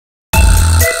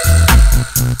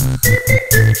Hey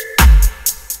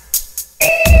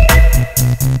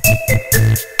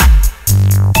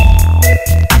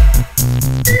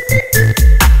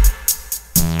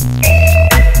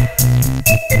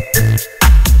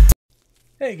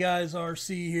guys,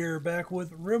 RC here, back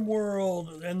with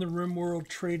RimWorld and the RimWorld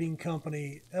Trading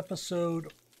Company,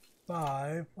 episode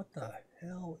 5. What the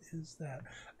hell is that?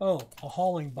 Oh, a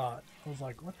hauling bot. I was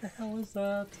like, what the hell is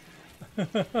that?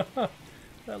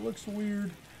 That looks weird.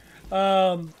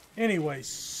 Anyway,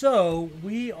 so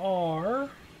we are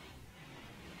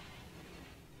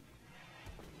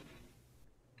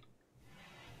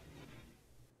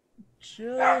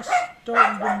just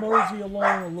starting to mosey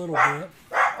along a little bit.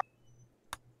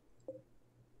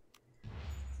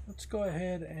 Let's go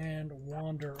ahead and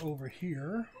wander over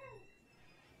here.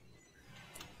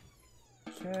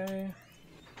 Okay.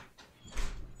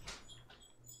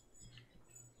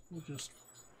 We'll just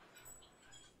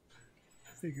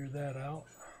figure that out.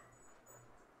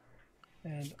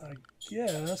 And I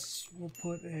guess we'll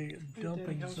put a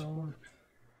dumping zone.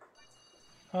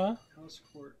 Huh? House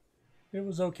court. It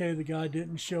was okay. The guy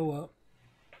didn't show up.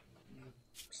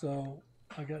 So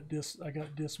I got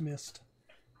dismissed.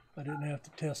 I didn't have to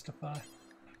testify.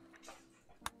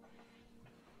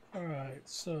 Alright,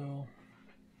 so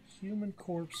human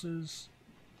corpses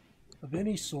of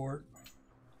any sort.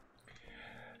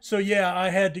 So yeah, I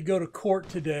had to go to court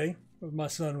today. My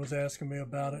son was asking me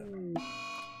about it.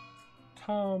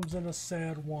 Tom's in a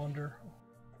sad wander.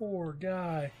 Poor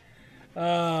guy.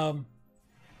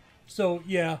 So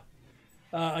yeah,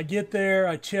 I get there,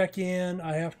 I check in,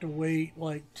 I have to wait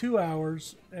like 2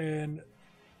 hours, and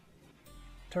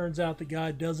turns out the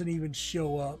guy doesn't even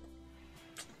show up,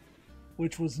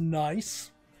 which was nice.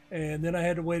 And then I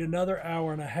had to wait another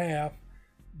hour and a half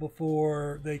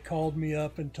before they called me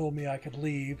up and told me I could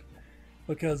leave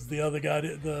because the other guy,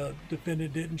 the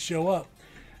defendant, didn't show up.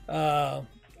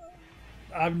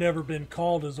 I've never been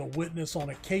called as a witness on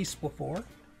a case before,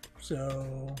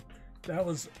 so that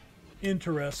was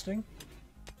interesting.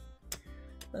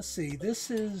 Let's see,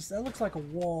 that looks like a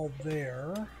wall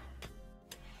there.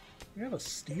 We have a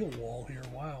steel wall here.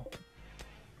 Wow.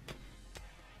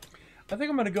 I think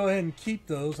I'm going to go ahead and keep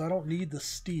those. I don't need the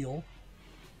steel.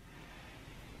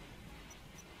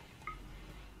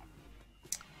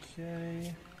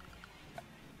 Okay.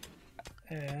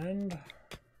 And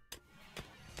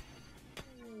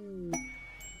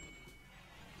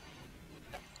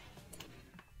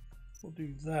we'll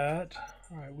do that.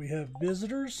 All right, we have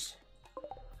visitors.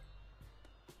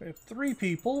 We have 3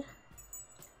 people.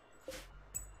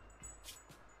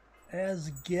 As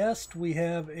guest, we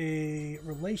have a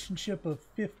relationship of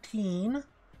 15,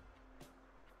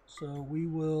 so we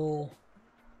will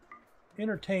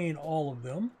entertain all of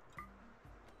them.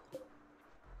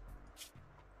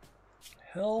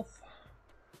 Health,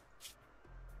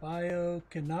 bio,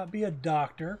 cannot be a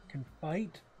doctor, can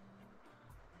fight,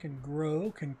 can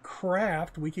grow, can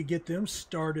craft. We could get them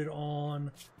started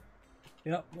on,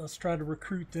 yep, let's try to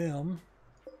recruit them.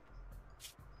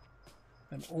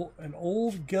 An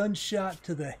old gunshot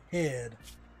to the head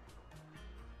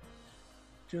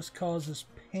just causes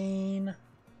pain.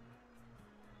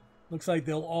 Looks like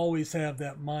they'll always have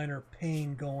that minor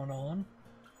pain going on.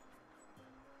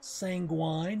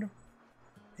 Sanguine,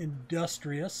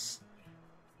 industrious,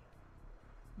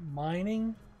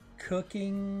 mining,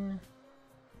 cooking.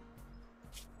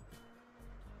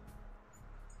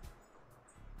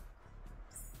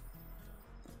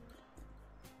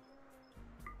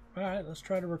 Alright, let's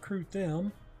try to recruit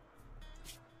them.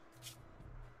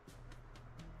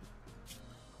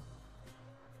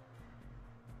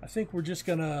 I think we're just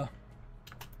gonna,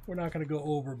 we're not gonna go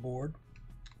overboard.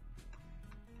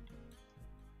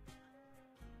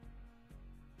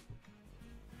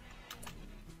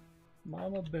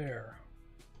 Mama Bear.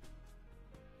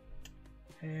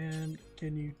 And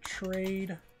can you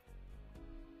trade?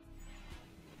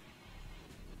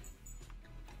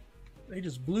 They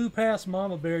just blew past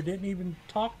Mama Bear, didn't even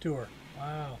talk to her.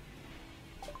 Wow.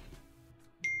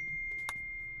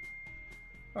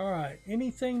 Alright,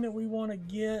 anything that we want to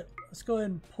get, let's go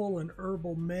ahead and pull an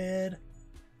herbal med.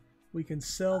 We can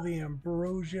sell the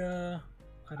ambrosia.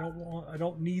 I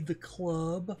don't need the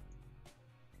club.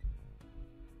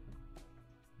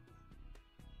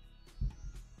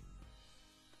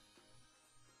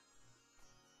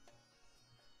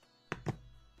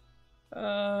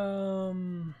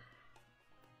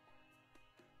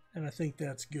 And I think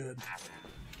that's good.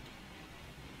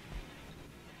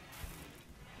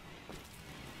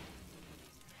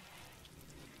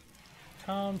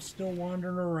 Tom's still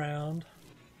wandering around.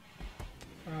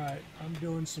 Alright, I'm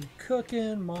doing some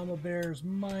cooking. Mama Bear's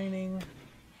mining.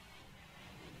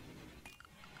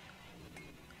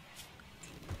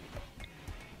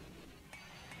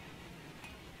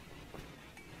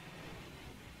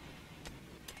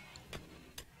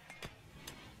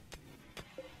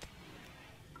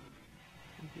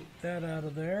 that out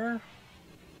of there.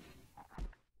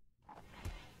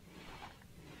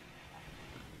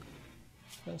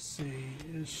 Let's see,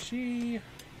 is she...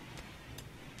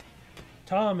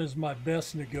 Tom is my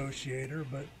best negotiator,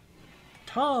 but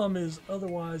Tom is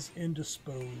otherwise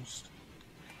indisposed.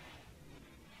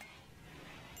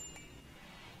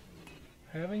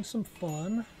 Having some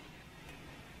fun.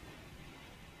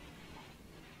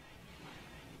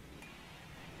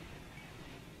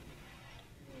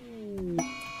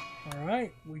 All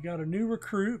right, we got a new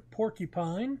recruit,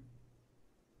 Porcupine.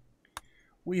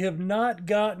 We have not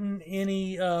gotten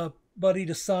anybody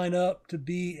to sign up to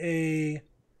be a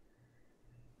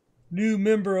new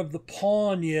member of the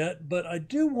pawn yet, but I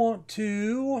do want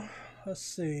to, let's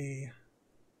see.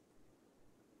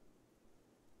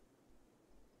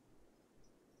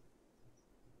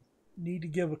 Need to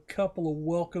give a couple of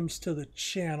welcomes to the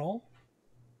channel.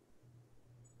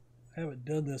 I haven't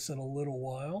done this in a little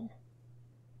while.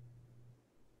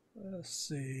 Let's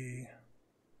see.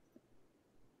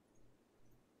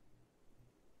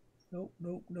 Nope,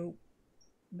 nope, nope,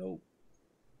 nope,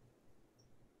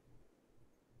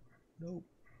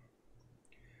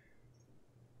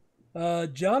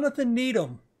 nope. Jonathan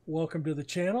Needham, welcome to the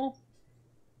channel.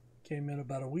 Came in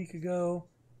about a week ago.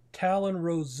 Talon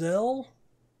Roselle,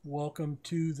 welcome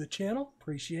to the channel.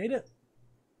 Appreciate it.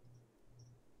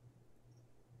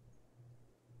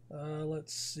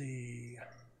 Let's see.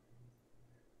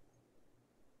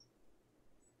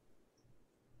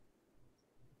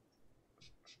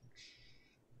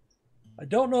 I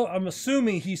don't know. I'm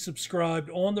assuming he subscribed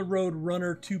on the Road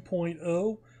Runner 2.0.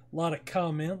 A lot of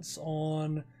comments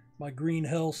on my Green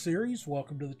Hell series.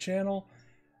 Welcome to the channel.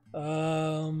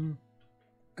 Go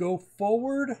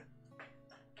forward.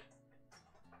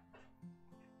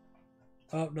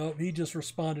 Oh, no, he just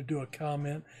responded to a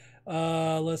comment.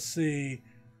 Let's see.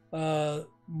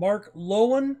 Mark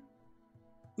Lowen,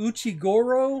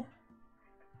 Uchigoro,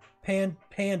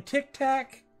 Pan Tic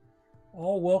Tac,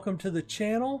 all welcome to the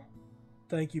channel.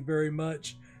 Thank you very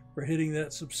much for hitting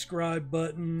that subscribe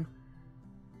button.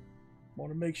 Want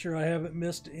to make sure I haven't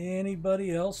missed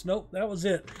anybody else. Nope, that was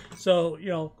it. So, you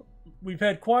know, we've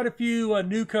had quite a few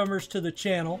newcomers to the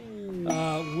channel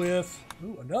with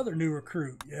another new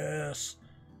recruit. Yes.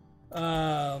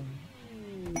 A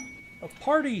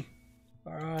party.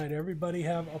 All right, everybody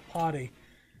have a potty.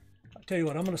 I'll tell you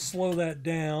what, I'm going to slow that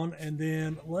down, and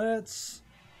then let's...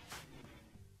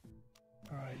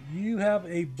 All right, you have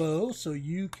a bow, so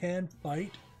you can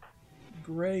fight.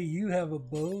 Gray, you have a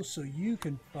bow, so you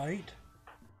can fight.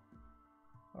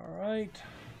 All right.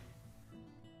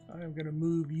 I am going to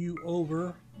move you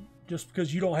over just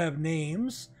because you don't have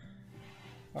names.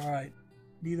 All right.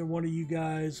 Neither one of you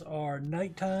guys are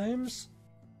night times.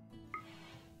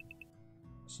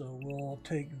 So we'll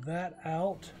take that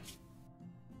out.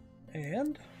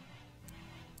 And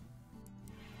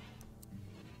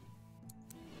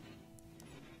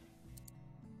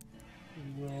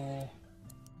we will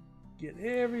get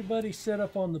everybody set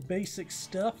up on the basic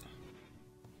stuff.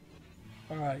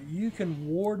 All right, you can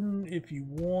warden if you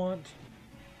want.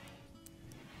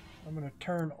 I'm going to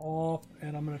turn off,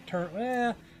 and I'm going to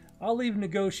turn... I'll leave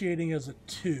negotiating as a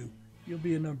 2. You'll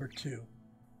be a number 2.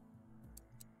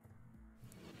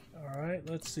 All right,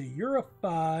 let's see. You're a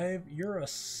 5. You're a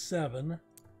 7.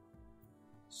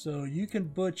 So you can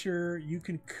butcher. You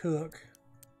can cook.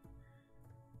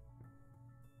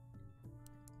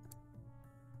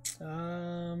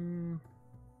 You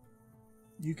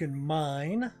can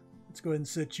mine. Let's go ahead and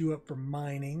set you up for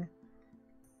mining.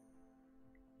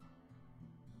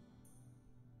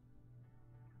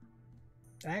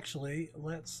 Actually,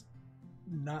 let's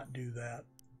not do that.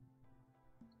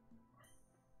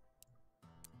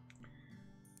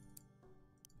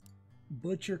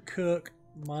 Butcher, cook,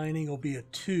 mining will be a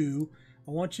 2.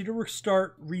 I want you to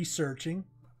start researching.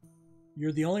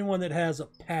 You're the only one that has a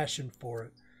passion for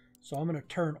it. So I'm going to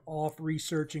turn off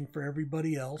researching for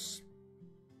everybody else.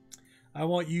 I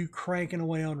want you cranking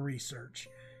away on research.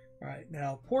 All right,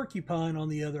 now Porcupine, on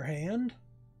the other hand,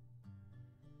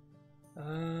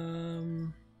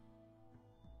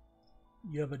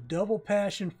 you have a double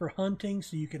passion for hunting,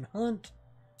 so you can hunt.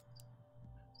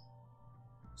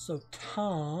 So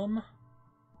Tom,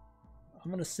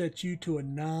 I'm going to set you to a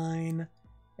 9,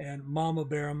 and Mama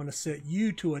Bear, I'm going to set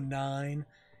you to a 9,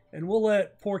 and we'll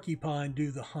let Porcupine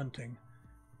do the hunting.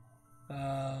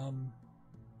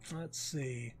 Let's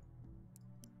see.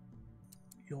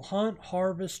 You'll hunt,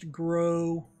 harvest,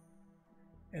 grow,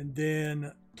 and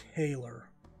then tailor.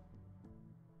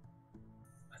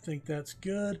 I think that's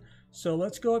good. So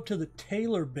let's go up to the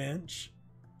tailor bench.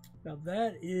 Now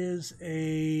that is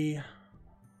a...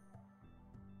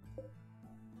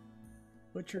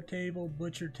 Butcher table,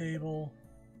 butcher table.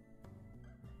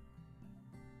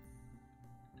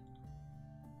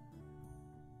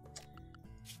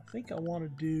 I think I want to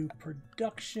do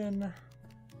production. How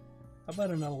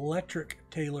about an electric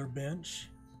tailor bench?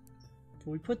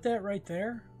 Can we put that right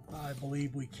there? I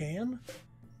believe we can.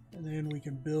 And then we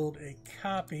can build a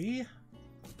copy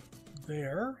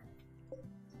there.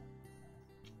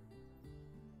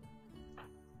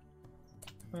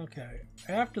 Okay,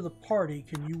 after the party,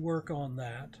 can you work on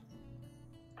that?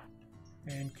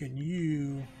 And can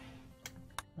you...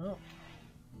 Oh.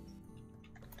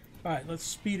 Alright, let's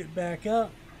speed it back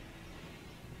up.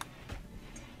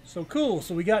 So cool,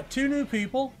 so we got 2 new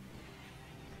people.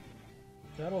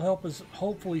 That'll help us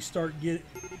hopefully start get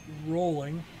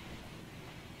rolling.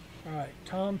 Alright,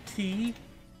 Tom T.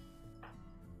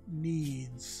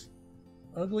 Needs.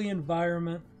 Ugly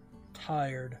environment,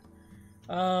 tired.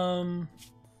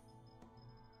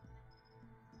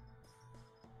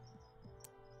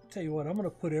 Tell you what, I'm going to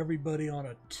put everybody on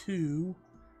a 2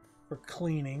 for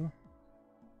cleaning.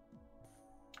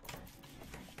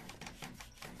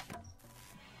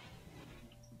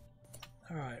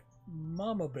 Alright,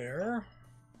 Mama Bear.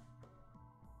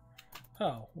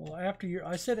 Oh, well after you're,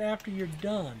 I said after you're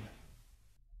done.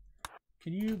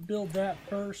 Can you build that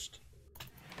first?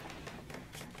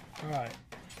 Alright,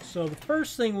 so the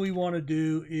first thing we want to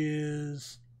do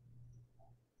is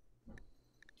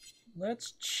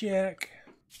let's check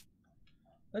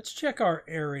our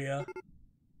area.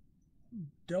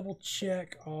 Double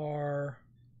check our,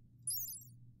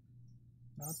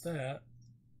 not that.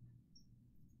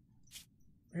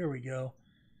 Here we go.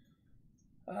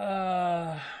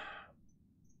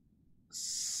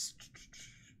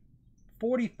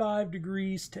 45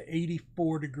 degrees to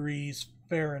 84 degrees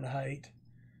Fahrenheit.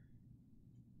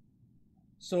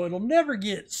 So it'll never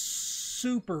get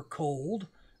super cold.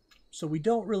 So we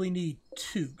don't really need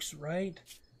toques, right?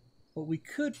 But we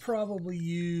could probably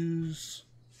use...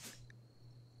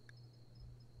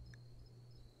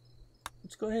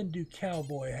 Let's go ahead and do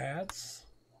cowboy hats.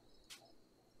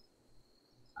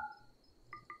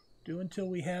 Do until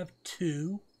we have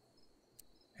 2.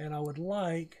 And I would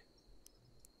like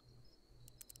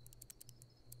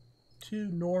 2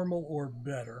 normal or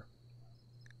better.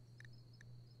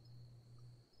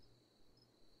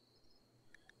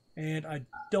 And I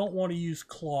don't want to use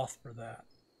cloth for that.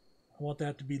 I want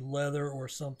that to be leather or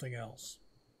something else.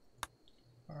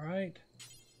 All right.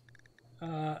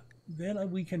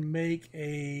 Then we can make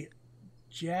a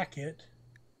jacket.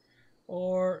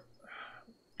 Or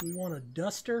do we want a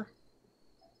duster?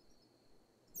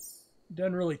 It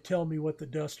doesn't really tell me what the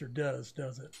duster does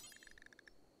it?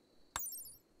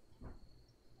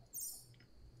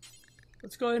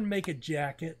 Let's go ahead and make a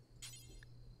jacket.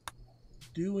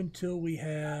 Do until we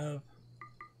have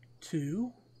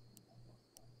 2.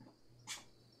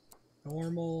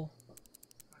 Normal.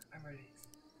 I'm ready.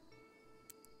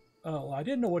 Oh, I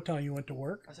didn't know what time you went to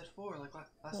work. I said 4, like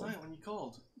last night when you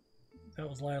called. That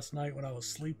was last night when I was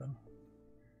sleeping.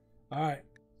 All right.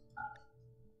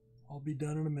 I'll be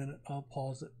done in a minute. I'll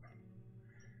pause it.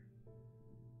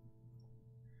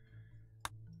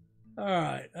 All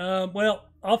right. Well,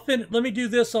 I'll finish. Let me do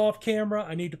this off camera.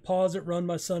 I need to pause it, run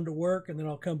my son to work, and then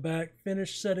I'll come back,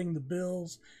 finish setting the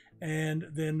bills, and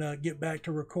then get back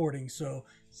to recording. So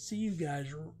see you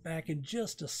guys back in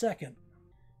just a second.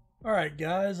 All right,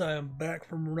 guys, I am back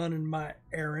from running my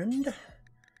errand.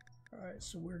 All right,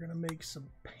 so we're gonna make some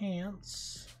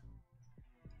pants.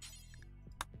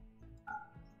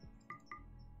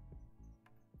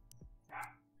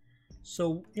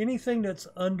 So anything that's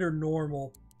under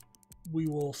normal, we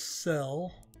will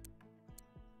sell.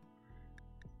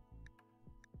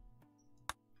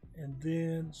 And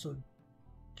then, so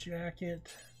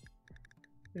jacket,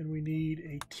 then we need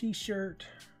a t-shirt.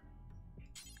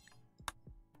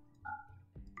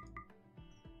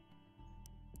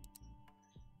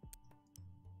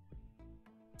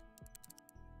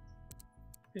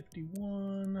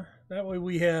 $51. That way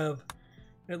we have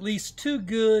at least 2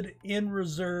 good in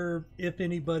reserve if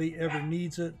anybody ever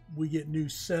needs it. We get new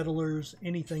settlers,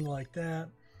 anything like that.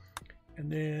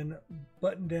 And then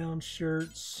button-down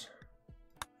shirts.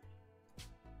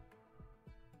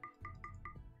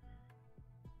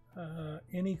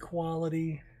 Any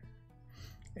quality.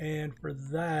 And for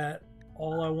that,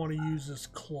 all I want to use is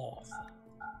cloth.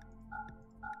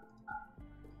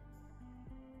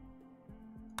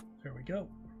 There we go.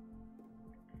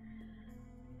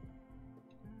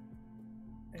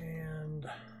 And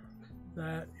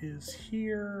that is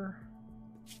here.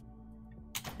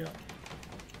 Yep.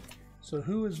 So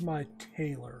who is my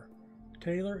tailor?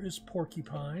 Tailor is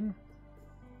Porcupine.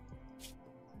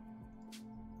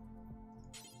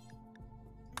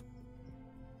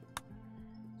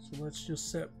 So let's just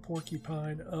set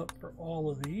porcupine up for all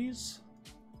of these.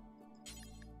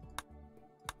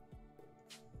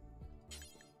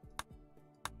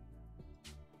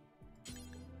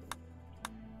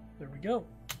 There we go.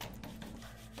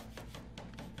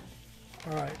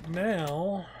 All right,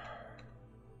 now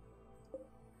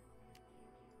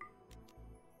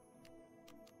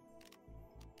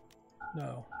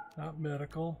no, not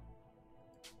medical.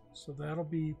 So that'll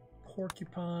be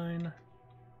porcupine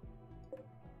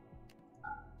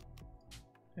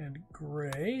and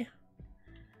gray.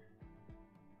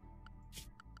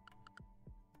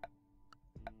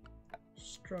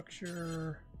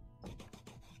 Structure.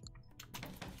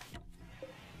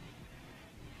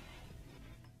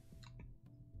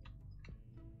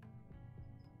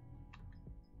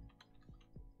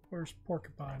 Where's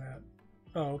porcupine at?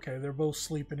 Oh, okay, they're both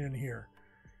sleeping in here.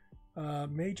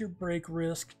 Major break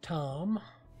risk, Tom.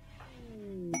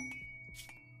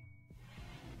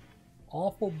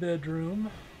 Awful bedroom.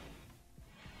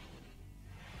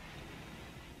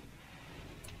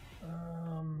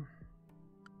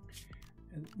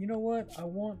 And you know what? I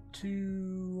want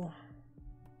to...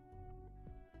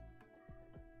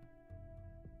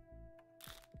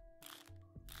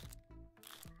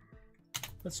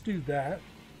 Let's do that.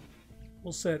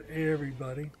 We'll set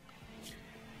everybody.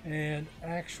 And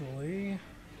actually,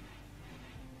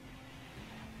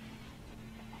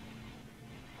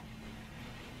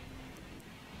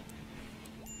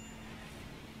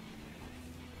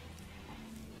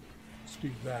 let's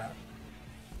do that.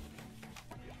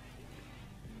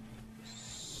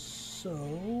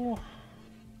 So,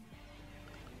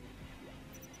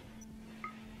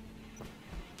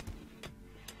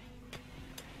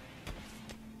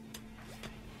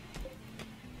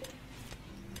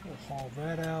 we'll haul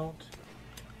that out.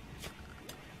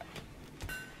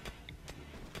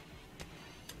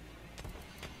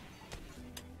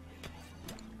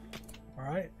 All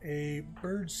right, a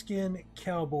bird skin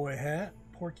cowboy hat.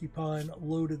 Porcupine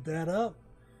loaded that up.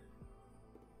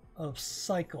 Of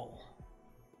cycle.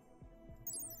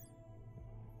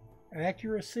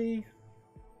 Accuracy.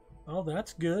 Oh,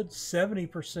 that's good.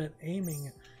 70%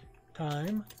 aiming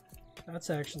time. That's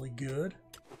actually good.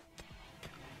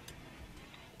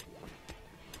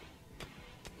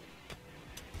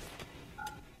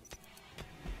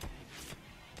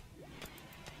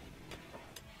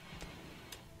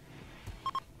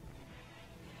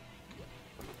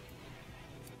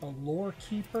 A lore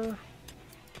keeper.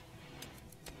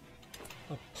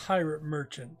 A pirate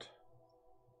merchant.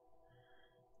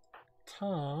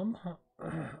 Tom,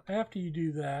 after you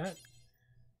do that,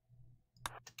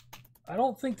 I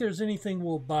don't think there's anything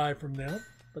we'll buy from them,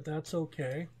 but that's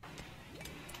okay.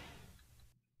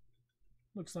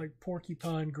 Looks like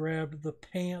Porcupine grabbed the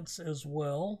pants as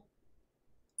well.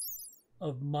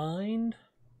 Of mind.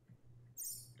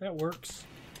 That works.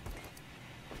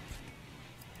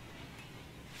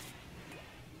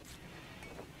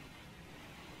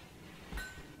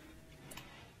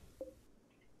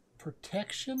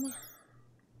 Protection.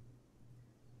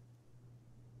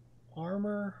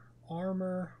 Armor.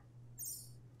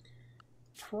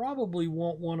 Probably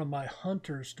want one of my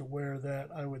hunters to wear that,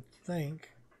 I would think.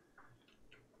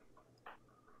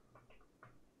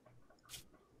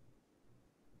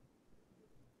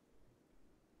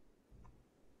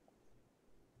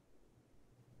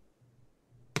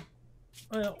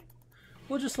 Well,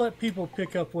 we'll just let people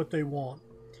pick up what they want.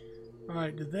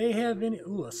 Alright, do they have any...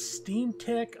 Ooh, a Steam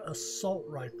Tech assault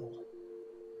rifle.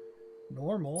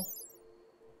 Normal.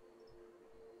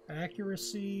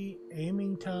 Accuracy,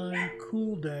 aiming time,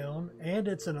 cooldown, and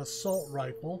it's an assault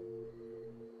rifle.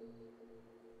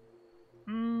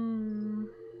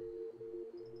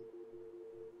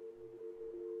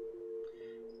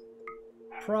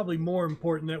 Probably more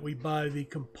important that we buy the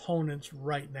components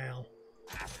right now.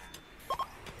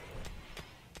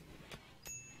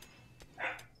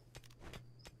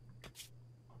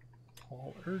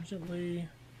 Call urgently.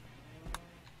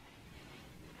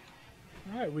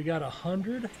 All right, we got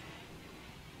 100.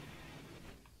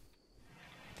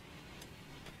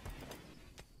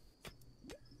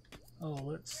 Oh,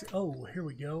 let's see. Oh, here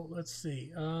we go. Let's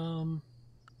see.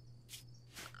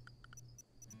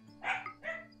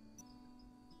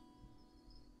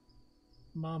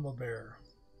 Mama bear.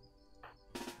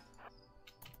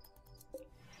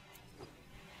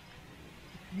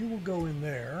 You will go in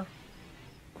there.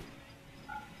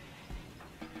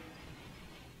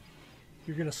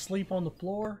 You're gonna sleep on the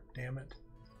floor? Damn it.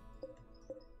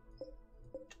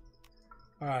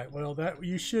 Alright, well that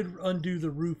you should undo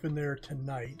the roof in there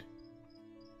tonight.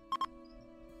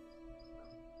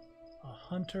 A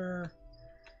hunter.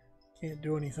 Can't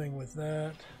do anything with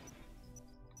that.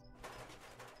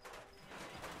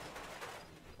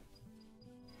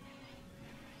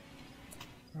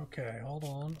 Okay, hold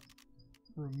on.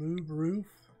 Remove roof.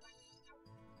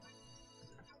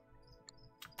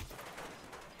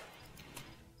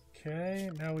 Okay,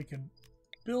 now we can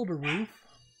build a roof.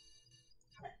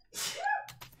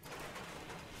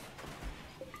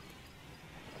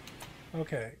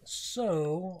 Okay,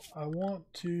 so I want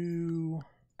to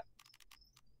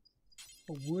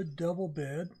a wood double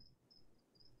bed.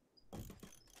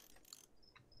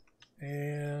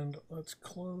 And let's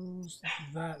close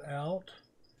that out.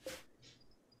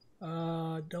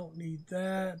 Don't need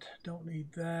that. Don't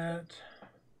need that.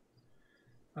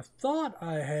 I thought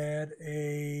I had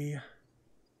a...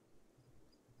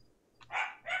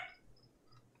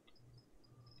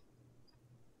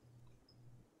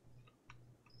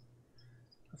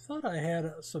 I thought I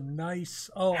had some nice...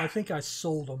 Oh, I think I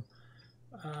sold them.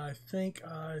 I think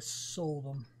I sold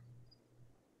them.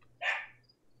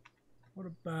 What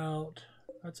about...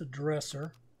 That's a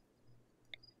dresser.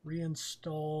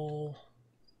 Reinstall...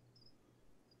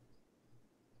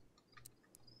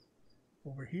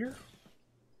 over here.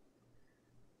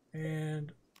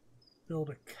 And build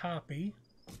a copy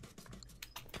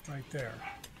right there.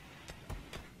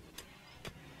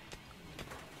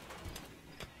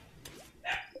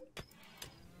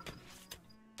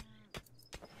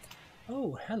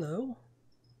 Oh, hello.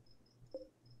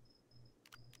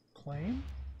 Claim.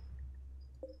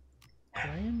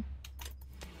 Claim.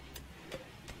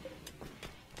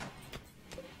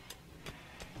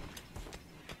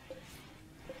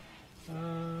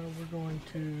 We're going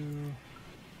to...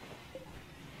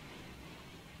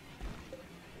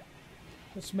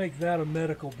 Let's make that a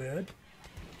medical bed.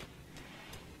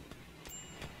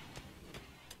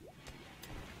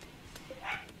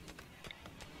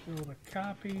 Build a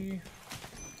copy.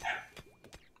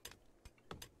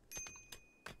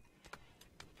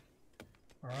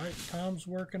 Alright, Tom's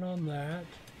working on that.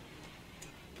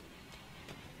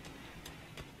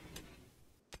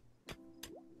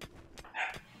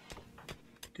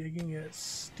 Digging at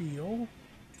steel.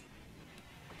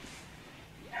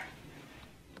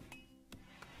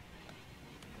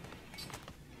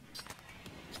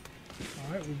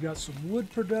 Alright, we've got some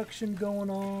wood production going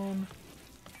on.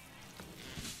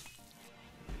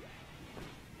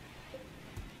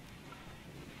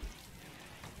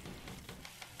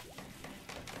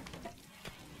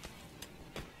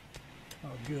 Oh,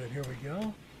 good. Here we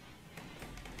go.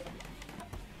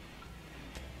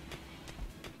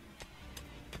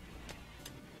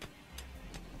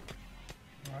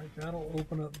 Alright, that'll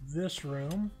open up this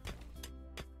room.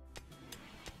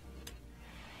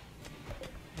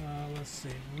 Let's see,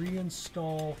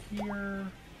 reinstall here,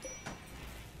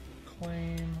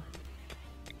 claim,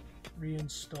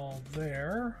 reinstall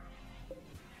there,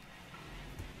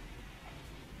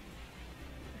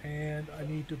 and I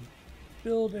need to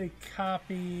build a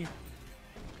copy.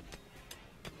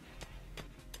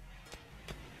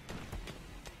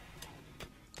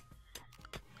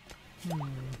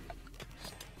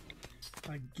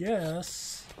 I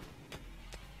guess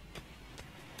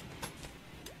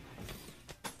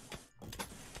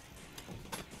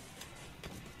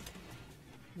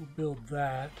we'll build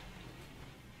that.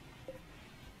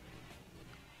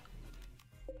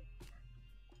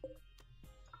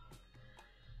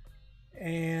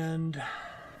 And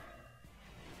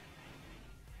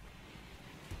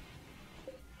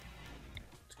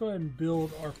let's go ahead and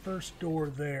build our first door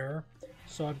there.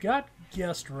 So I've got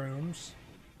guest rooms.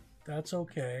 That's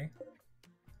okay.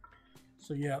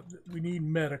 So yeah, we need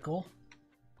medical.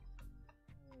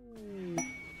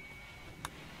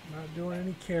 Not doing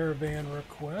any caravan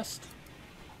request.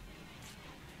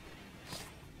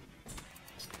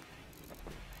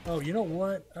 Oh, you know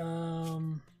what?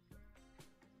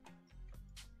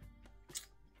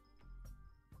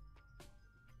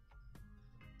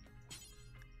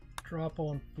 Drop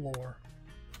on floor.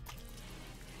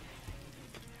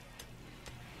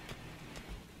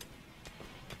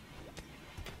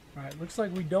 Alright, looks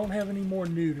like we don't have any more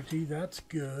nudity. That's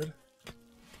good.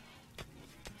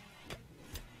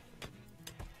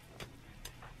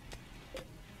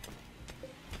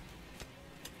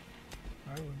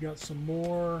 Alright, we've got some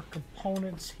more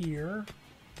components here.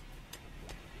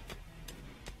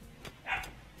 I'm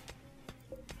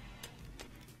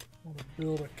going to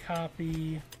build a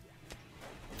copy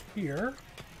here.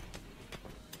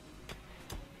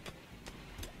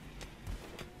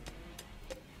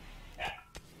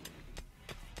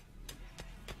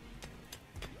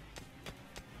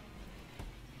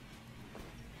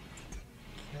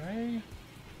 Okay.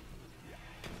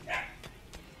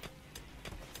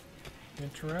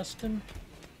 Interesting.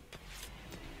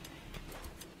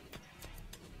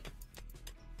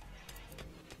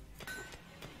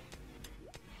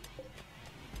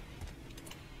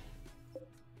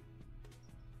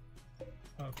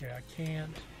 Okay, I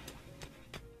can't.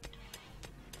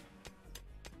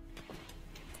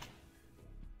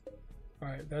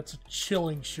 Alright, that's a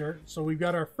chilling shirt. So we've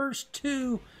got our first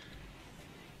 2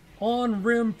 on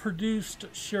Rim produced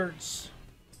shirts.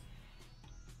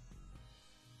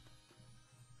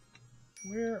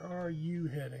 Where are you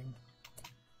heading?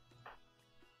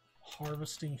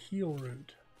 Harvesting heel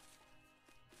root.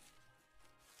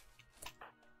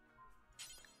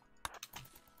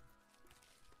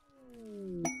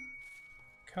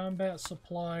 Combat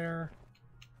supplier.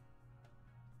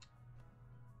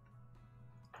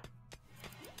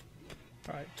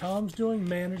 Alright, Tom's doing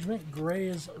management. Gray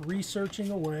is researching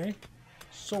away.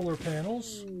 Solar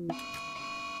panels.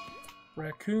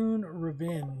 Raccoon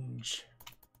revenge.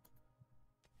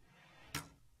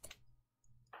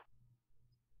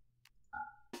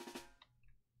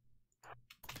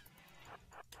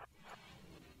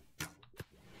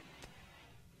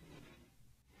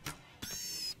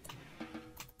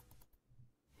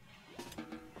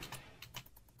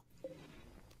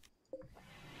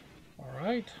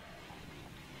 Alright.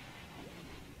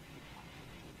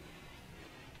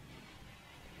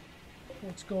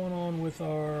 What's going on with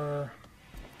our...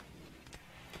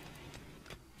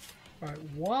 Alright,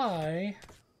 why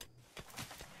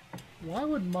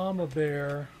would Mama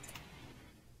Bear...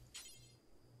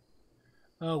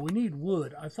 Oh, we need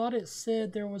wood. I thought it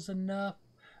said there was enough.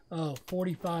 Oh,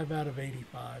 45 out of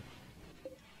 85.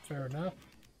 Fair enough.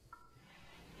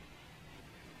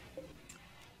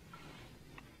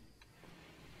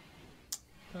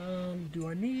 Do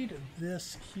I need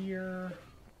this here?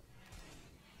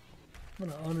 I'm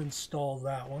going to uninstall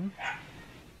that one.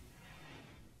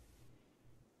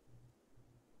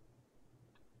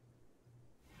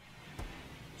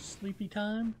 Sleepy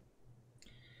time?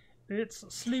 It's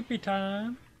sleepy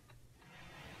time.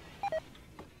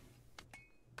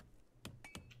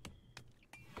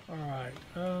 Alright,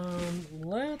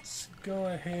 let's go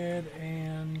ahead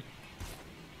and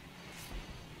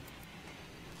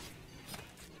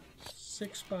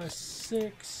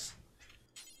 6x6.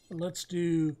 Let's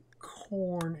do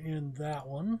corn in that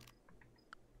one.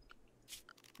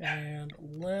 And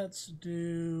let's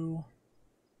do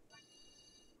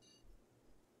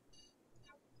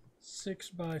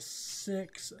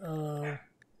 6x6 of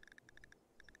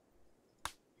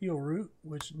heel root,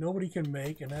 which nobody can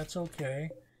make, and that's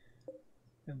okay.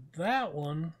 And that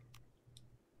one,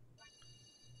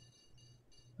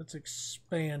 let's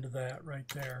expand that right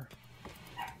there.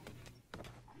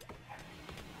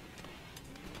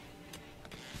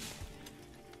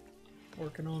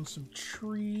 Working on some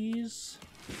trees.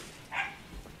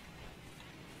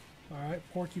 Alright,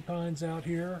 porcupines out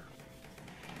here.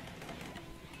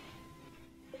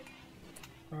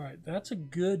 Alright, that's a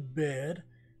good bed.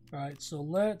 Alright, so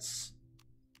let's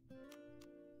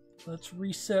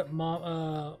reset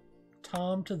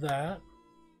Tom to that.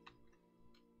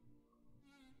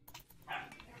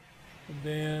 And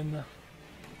then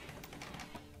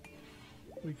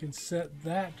we can set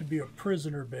that to be a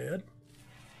prisoner bed.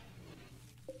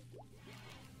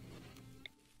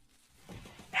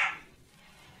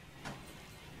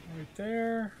 Right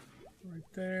there, right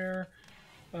there.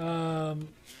 All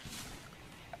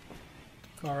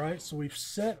right, so we've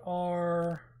set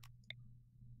our...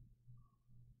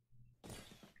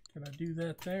 Can I do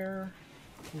that there?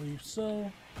 I believe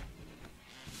so.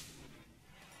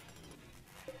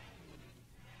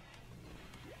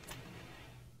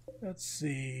 Let's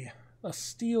see. A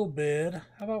steel bed.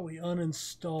 How about we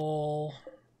uninstall...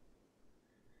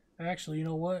 Actually, you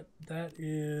know what? That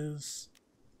is...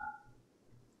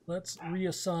 Let's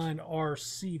reassign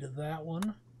RC to that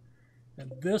one.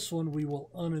 And this one we will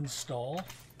uninstall.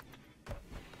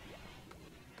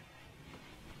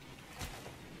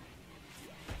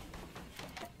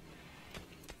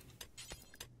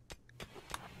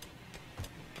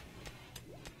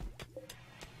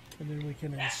 And then we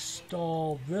can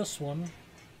install this one.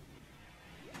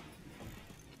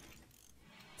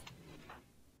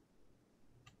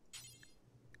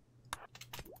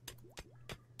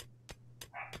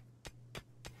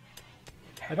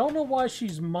 I don't know why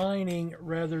she's mining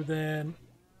rather than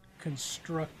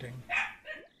constructing.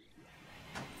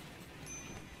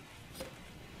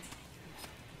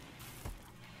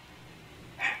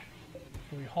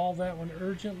 Can we haul that one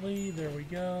urgently? There we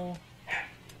go.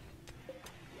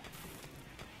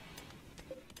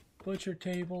 Butcher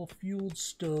table, fueled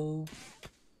stove.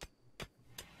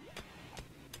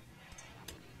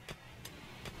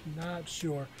 Not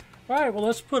sure. All right, well,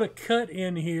 let's put a cut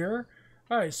in here.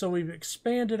 All right, so we've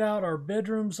expanded out our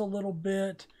bedrooms a little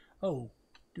bit. Oh,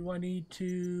 do I need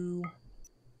to?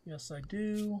 Yes, I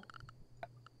do.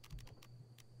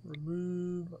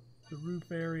 Remove move the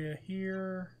roof area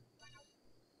here.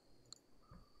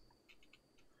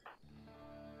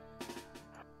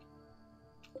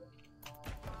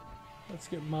 Let's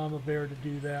get Mama Bear to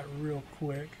do that real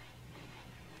quick.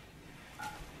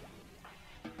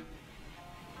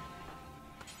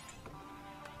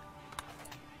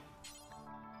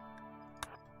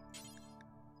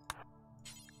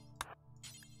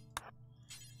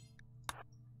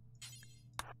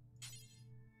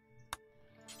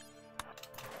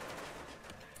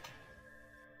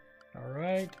 All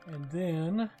right, and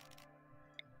then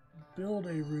build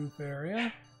a roof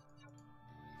area.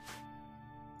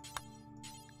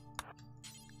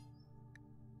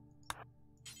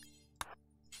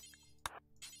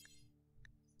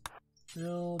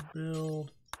 Build,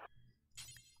 build,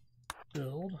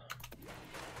 build.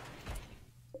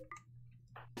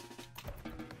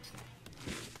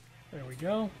 There we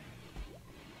go. All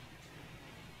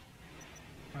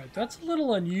right, that's a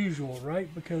little unusual,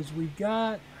 right? Because we've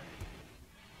got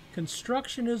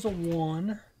construction is a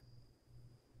 1.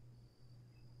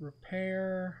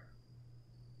 Repair.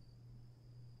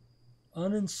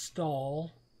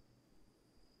 Uninstall.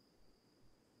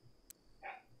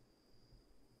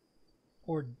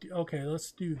 Or, okay,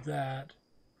 let's do that.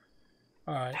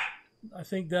 All right, I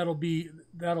think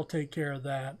that'll take care of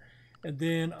that. And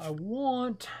then I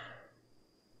want,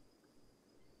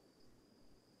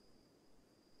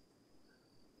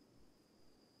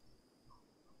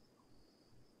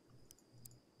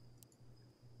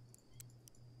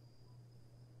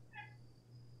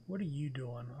 what are you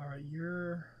doing? All right,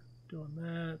 you're doing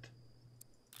that.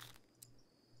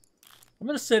 I'm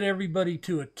going to set everybody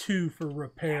to a 2 for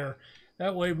repair.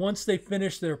 That way, once they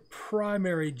finish their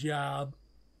primary job,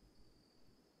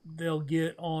 they'll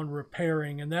get on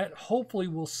repairing. And that hopefully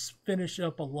will finish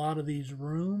up a lot of these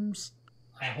rooms,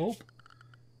 I hope.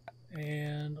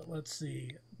 And let's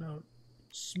see. Now,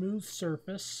 smooth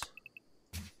surface.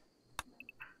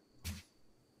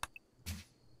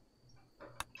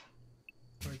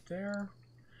 Right there.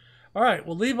 All right,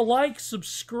 well, leave a like,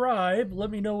 subscribe.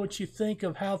 Let me know what you think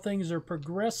of how things are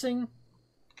progressing.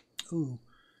 Ooh,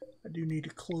 I do need to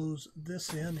close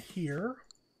this in here.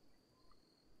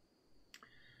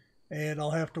 And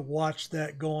I'll have to watch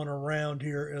that going around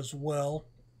here as well.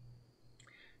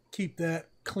 Keep that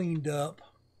cleaned up.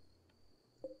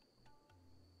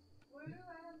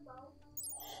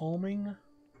 Homing.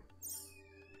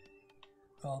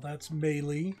 Oh, that's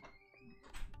melee.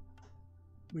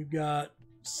 We've got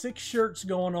 6 shirts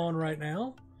going on right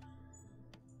now.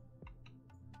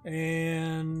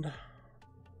 And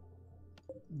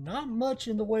not much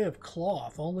in the way of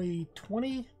cloth. Only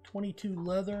 22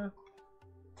 leather.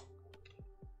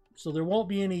 So there won't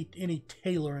be any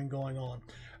tailoring going on.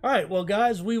 All right, well,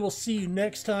 guys, we will see you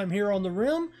next time here on the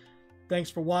Rim. Thanks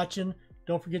for watching.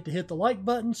 Don't forget to hit the like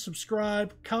button,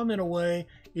 subscribe, comment away.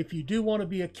 If you do want to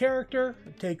be a character,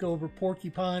 take over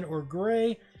Porcupine or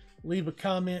Gray, leave a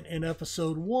comment in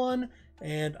episode 1,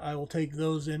 and I will take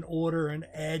those in order and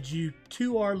add you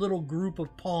to our little group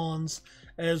of pawns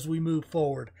as we move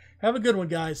forward. Have a good one,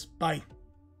 guys. Bye.